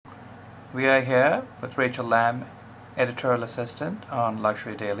We are here with Rachel Lamb, editorial assistant on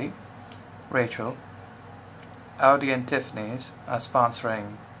Luxury Daily. Rachel, Audi and Tiffany's are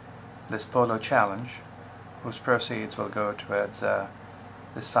sponsoring this polo challenge, whose proceeds will go towards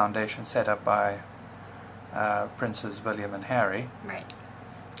this foundation set up by Princes William and Harry. Right.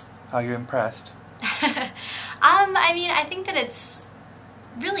 Are you impressed? I mean, I think that it's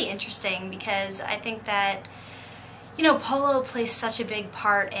really interesting because I think that, you know, polo plays such a big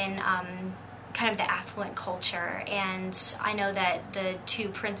part in kind of the affluent culture, and I know that the two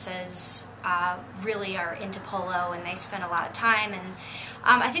princes really are into polo and they spend a lot of time, and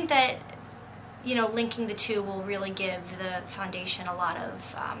I think that, you know, linking the two will really give the foundation a lot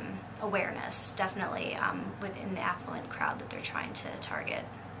of awareness, definitely, within the affluent crowd that they're trying to target.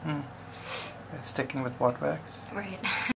 Sticking with what works? Right.